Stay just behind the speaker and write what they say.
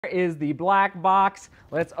Is the black box.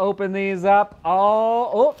 Let's open these up.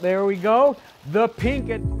 Oh, there we go. The pink.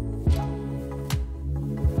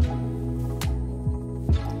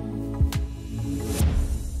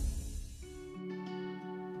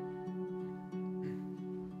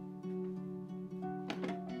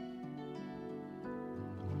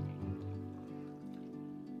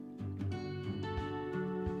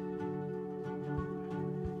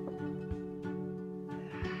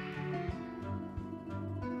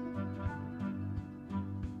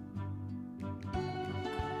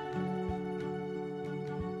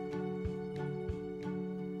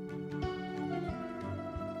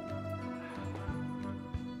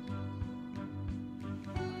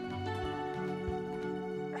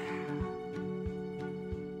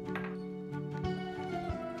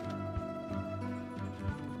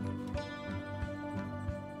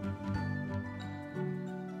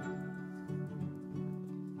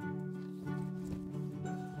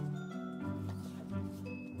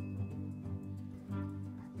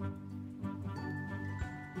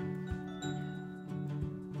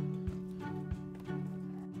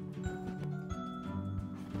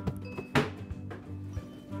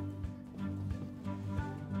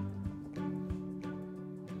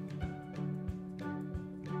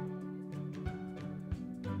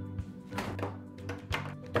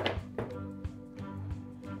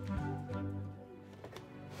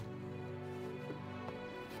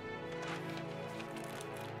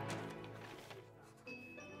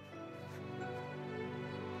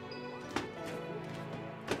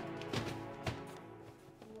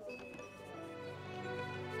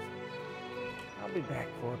 I'll be back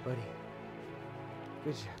for it, buddy.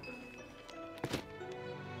 Good job.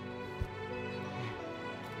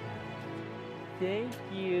 Thank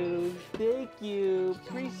you. Thank you.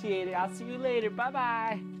 Appreciate it. I'll see you later.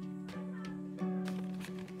 Bye-bye.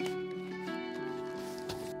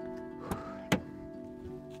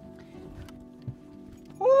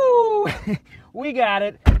 Woo! We got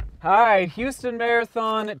it. All right, Houston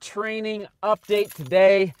Marathon training update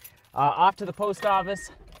today. Off to the post office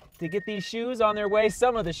to get these shoes on their way,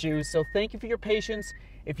 some of the shoes. So thank you for your patience.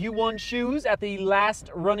 If you won shoes at the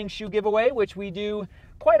last running shoe giveaway, which we do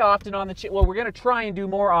quite often on the well, we're going to try and do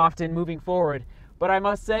more often moving forward. But I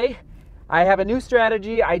must say, I have a new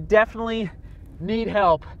strategy. I definitely need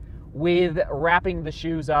help with wrapping the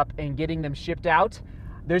shoes up and getting them shipped out.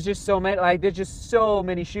 There's just so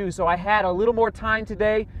many shoes. So I had a little more time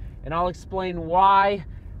today, and I'll explain why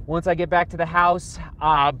once I get back to the house.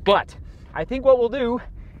 But I think what we'll do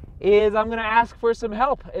is I'm going to ask for some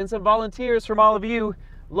help and some volunteers from all of you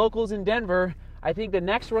locals in Denver. I think the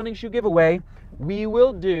next running shoe giveaway, we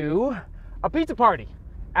will do a pizza party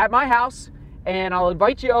at my house, and I'll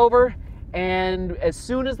invite you over. And as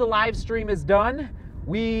soon as the live stream is done,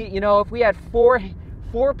 if we had four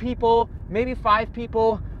people, maybe 5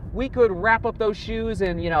 people, we could wrap up those shoes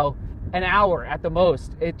in, an hour at the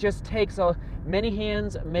most. It just takes many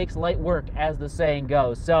hands makes light work, as the saying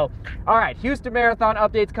goes. So, all right, Houston Marathon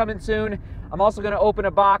updates coming soon. I'm also going to open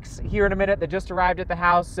a box here in a minute that just arrived at the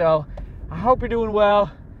house. So I hope you're doing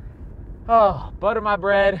well. Oh, butter my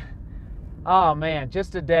bread. Oh man,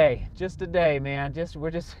 just a day, man.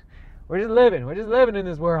 We're just living in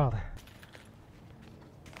this world.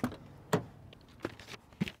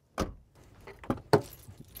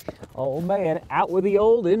 Oh man, out with the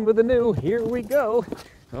old, in with the new. Here we go.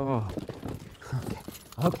 Oh,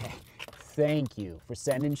 okay. Thank you for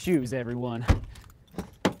sending shoes, everyone.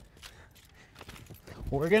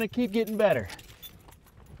 We're gonna keep getting better.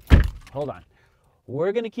 Hold on.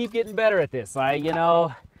 We're gonna keep getting better at this.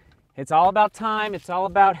 It's all about time. It's all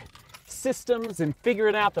about systems and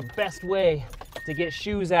figuring out the best way to get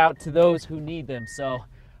shoes out to those who need them. So,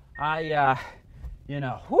 we're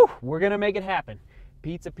gonna make it happen.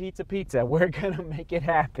 Pizza, pizza, pizza. We're gonna make it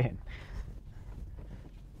happen.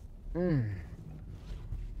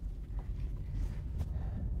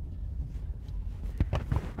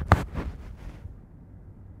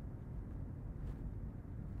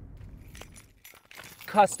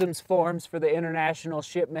 Customs forms for the international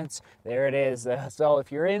shipments. There it is. So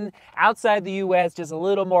if you're outside the U.S., just a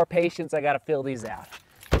little more patience. I got to fill these out.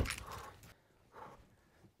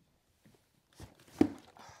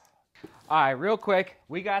 All right, real quick,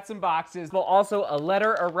 we got some boxes. Well, also a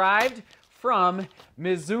letter arrived from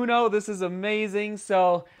Mizuno. This is amazing.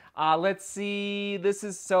 So let's see.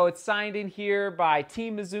 So it's signed in here by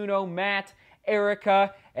Team Mizuno, Matt,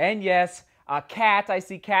 Erica, and yes, Kat. I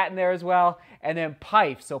see Kat in there as well. And then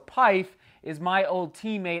Pife. So Pife is my old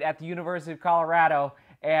teammate at the University of Colorado,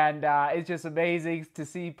 And it's just amazing to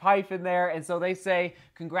see Pipe in there. And so they say,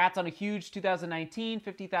 congrats on a huge 2019,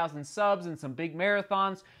 50,000 subs and some big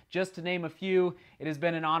marathons, just to name a few. It has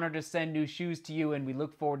been an honor to send new shoes to you, and we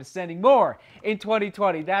look forward to sending more in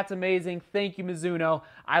 2020. That's amazing. Thank you, Mizuno.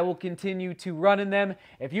 I will continue to run in them.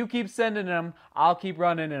 If you keep sending them, I'll keep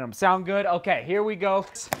running in them. Sound good? Okay, here we go.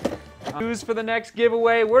 Shoes for the next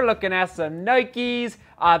giveaway. We're looking at some Nikes,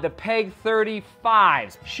 the Peg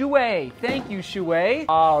 35s. Shuei, thank you, Shuei.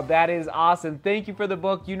 Oh, that is awesome. Thank you for the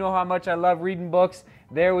book. You know how much I love reading books.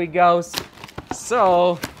 There we go.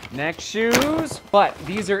 So, next shoes. But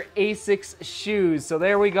these are Asics shoes. So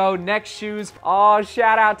there we go. Next shoes. Oh,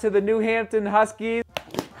 shout out to the New Hampton Huskies.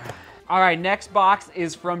 All right, next box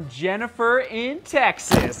is from Jennifer in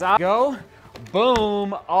Texas. Go.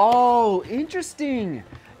 Boom. Oh, interesting.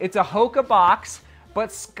 It's a Hoka box,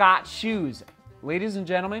 but Scott shoes. Ladies and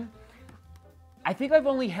gentlemen, I think I've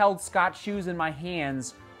only held Scott shoes in my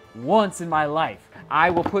hands once in my life. I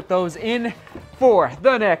will put those in for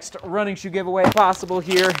the next running shoe giveaway possible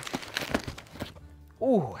here.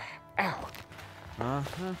 Ooh, ow.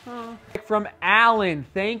 From Alan.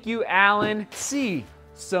 Thank you, Alan. See,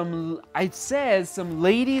 it says some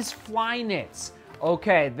ladies fly knits.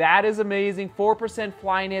 Okay, that is amazing. 4%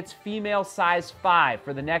 fly knits, female size 5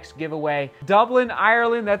 for the next giveaway. Dublin,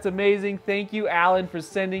 Ireland, that's amazing. Thank you, Alan, for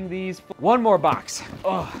sending these. One more box.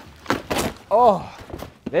 Oh,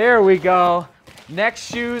 there we go. Next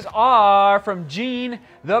shoes are from Jean,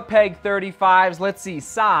 the Peg 35s. Let's see,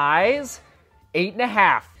 size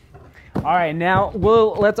 8.5. All right, now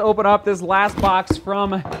let's open up this last box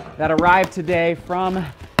that arrived today from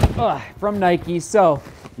Nike. So,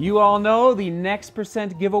 you all know the next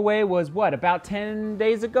percent giveaway was what, about 10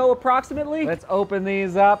 days ago approximately? Let's open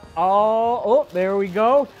these up. Oh, there we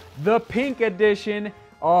go. The pink edition.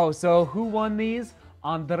 Oh, so who won these?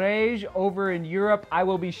 Andrej over in Europe. I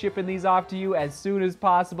will be shipping these off to you as soon as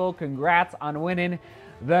possible. Congrats on winning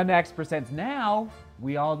the next percent. Now,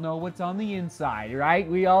 we all know what's on the inside, right?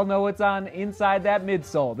 We all know what's on inside that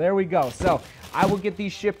midsole. There we go. So I will get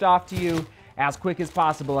these shipped off to you as quick as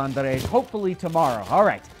possible, Andrej, hopefully tomorrow. All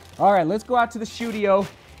right, let's go out to the studio,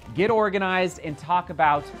 get organized, and talk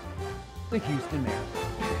about the Houston Marathon.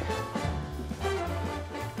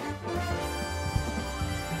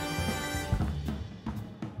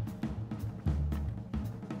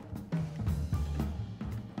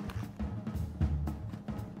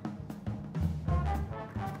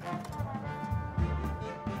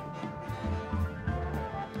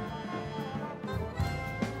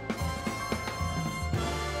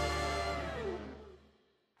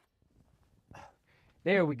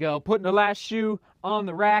 There we go, putting the last shoe on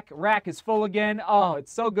the rack. Rack is full again. Oh,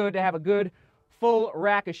 it's so good to have a good full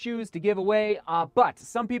rack of shoes to give away. But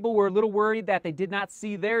some people were a little worried that they did not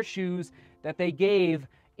see their shoes that they gave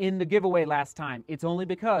in the giveaway last time. It's only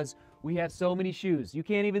because we have so many shoes. You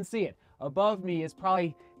can't even see it. Above me is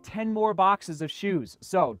probably 10 more boxes of shoes.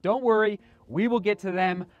 So don't worry, we will get to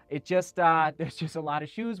them. It just there's just a lot of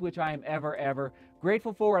shoes, which I am ever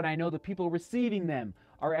grateful for, and I know the people receiving them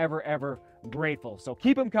are ever grateful. So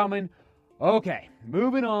keep them coming. Okay,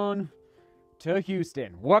 moving on to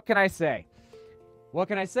Houston. What can I say? What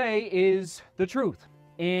can I say is the truth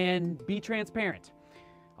and be transparent.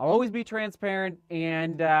 I'll always be transparent,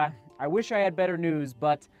 and I wish I had better news,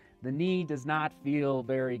 but the knee does not feel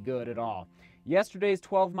very good at all. Yesterday's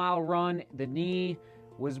 12-mile run, the knee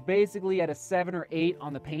was basically at a 7 or 8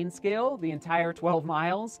 on the pain scale the entire 12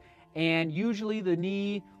 miles. And usually the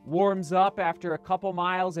knee warms up after a couple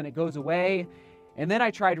miles and it goes away. And then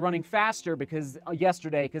I tried running faster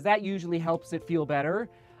yesterday because that usually helps it feel better.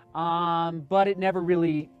 But it never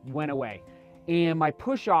really went away. And my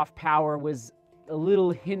push-off power was a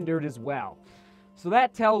little hindered as well. So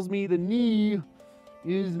that tells me the knee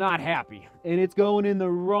is not happy and it's going in the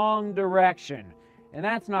wrong direction. And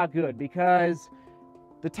that's not good because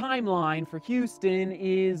the timeline for Houston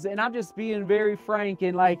is, and I'm just being very frank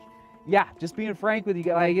and just being frank with you,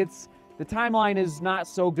 the timeline is not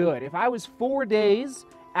so good. If I was 4 days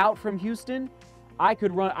out from Houston, I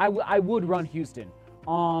would run Houston.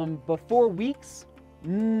 But 4 weeks,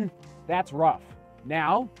 that's rough.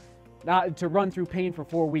 Now, not to run through pain for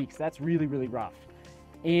 4 weeks, that's really rough.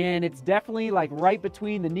 And it's definitely right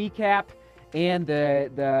between the kneecap and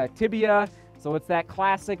the tibia. So it's that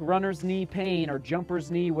classic runner's knee pain or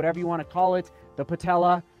jumper's knee, whatever you want to call it, the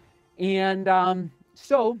patella. And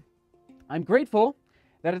so I'm grateful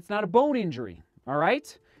that it's not a bone injury, all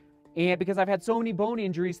right? And because I've had so many bone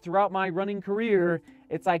injuries throughout my running career,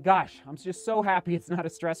 it's gosh, I'm just so happy it's not a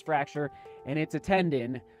stress fracture and it's a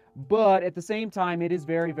tendon. But at the same time, it is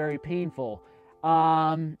very painful.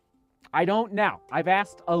 I don't now. I've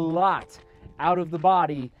asked a lot out of the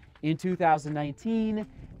body in 2019.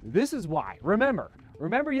 This is why. Remember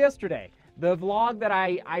yesterday, the vlog that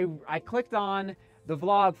I clicked on, the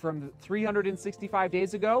vlog from 365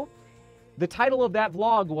 days ago. The title of that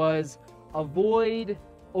vlog was Avoid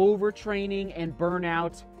Overtraining and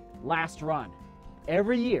Burnout Last Run.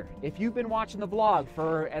 Every year, if you've been watching the vlog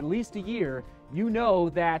for at least a year, you know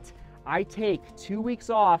that I take 2 weeks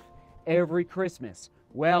off every Christmas.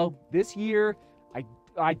 Well, this year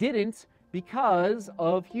I didn't because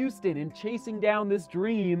of Houston and chasing down this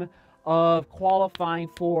dream of qualifying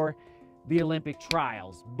for the Olympic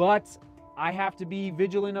trials. But I have to be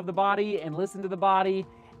vigilant of the body and listen to the body.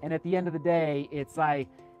 And at the end of the day, it's like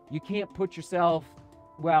you can't put yourself,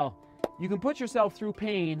 well, you can put yourself through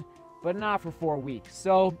pain, but not for 4 weeks.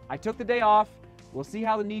 So I took the day off. We'll see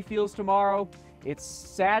how the knee feels tomorrow. It's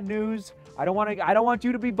sad news. I don't want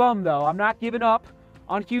you to be bummed though. I'm not giving up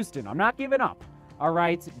on Houston. I'm not giving up. All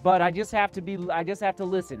right, but I just have to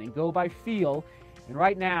listen and go by feel. And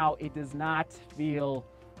right now, it does not feel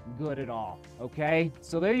good at all. Okay,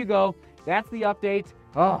 so there you go. That's the update.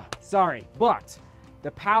 Oh, sorry, but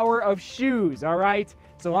the power of shoes. All right.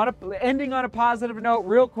 So ending on a positive note,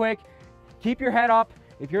 real quick. Keep your head up.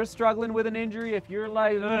 If you're struggling with an injury, if you're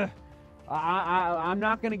like, I'm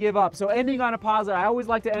not going to give up. So ending on a positive, I always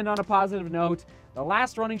like to end on a positive note. The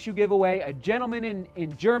last running shoe giveaway, a gentleman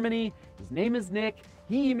in Germany, his name is Nick.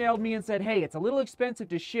 He emailed me and said, hey, it's a little expensive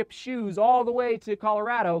to ship shoes all the way to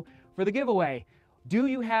Colorado for the giveaway. Do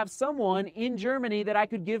you have someone in Germany that I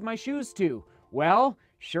could give my shoes to? Well,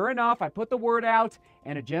 sure enough, I put the word out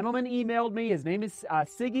and a gentleman emailed me. His name is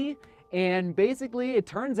Siggy. And basically, it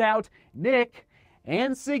turns out Nick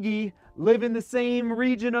and Siggy live in the same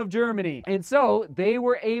region of Germany. And so they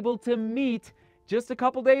were able to meet just a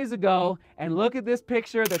couple days ago, and look at this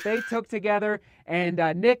picture that they took together. And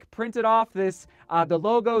Nick printed off this, the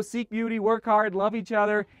logo, Seek Beauty, Work Hard, Love Each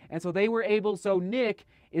Other. And so they were able, so Nick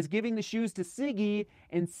is giving the shoes to Siggy,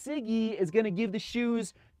 and Siggy is gonna give the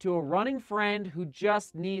shoes to a running friend who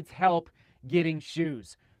just needs help getting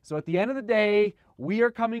shoes. So at the end of the day, we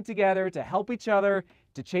are coming together to help each other,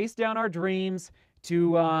 to chase down our dreams,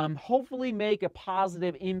 to hopefully make a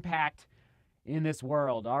positive impact in this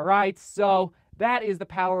world. All right, so that is the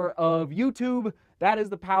power of YouTube. That is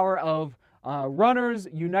the power of runners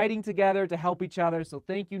uniting together to help each other. So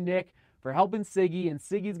thank you, Nick, for helping Siggy, and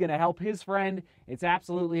Siggy's going to help his friend. It's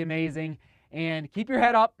absolutely amazing. And keep your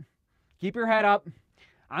head up. Keep your head up.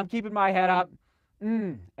 I'm keeping my head up.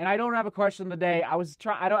 And I don't have a question of the day.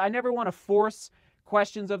 I never want to force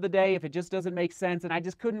questions of the day if it just doesn't make sense, and I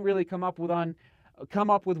just couldn't really come up with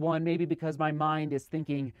one, maybe because my mind is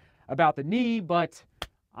thinking about the knee, but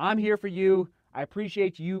I'm here for you. I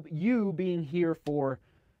appreciate you being here for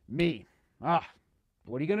me. What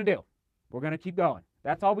are you going to do? We're going to keep going.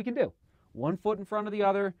 That's all we can do. One foot in front of the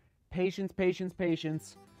other. Patience, patience,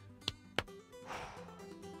 patience.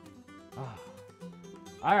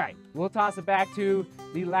 All right, we'll toss it back to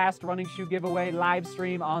the last running shoe giveaway live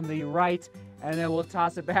stream on the right, and then we'll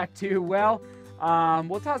toss it back to, well,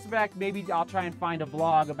 we'll toss it back. Maybe I'll try and find a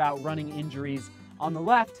vlog about running injuries on the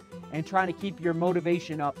left and trying to keep your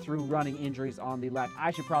motivation up through running injuries on the left.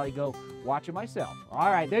 I should probably go watch it myself.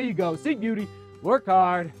 All right, there you go. Seek beauty, work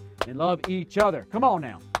hard, and love each other. Come on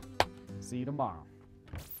now. See you tomorrow.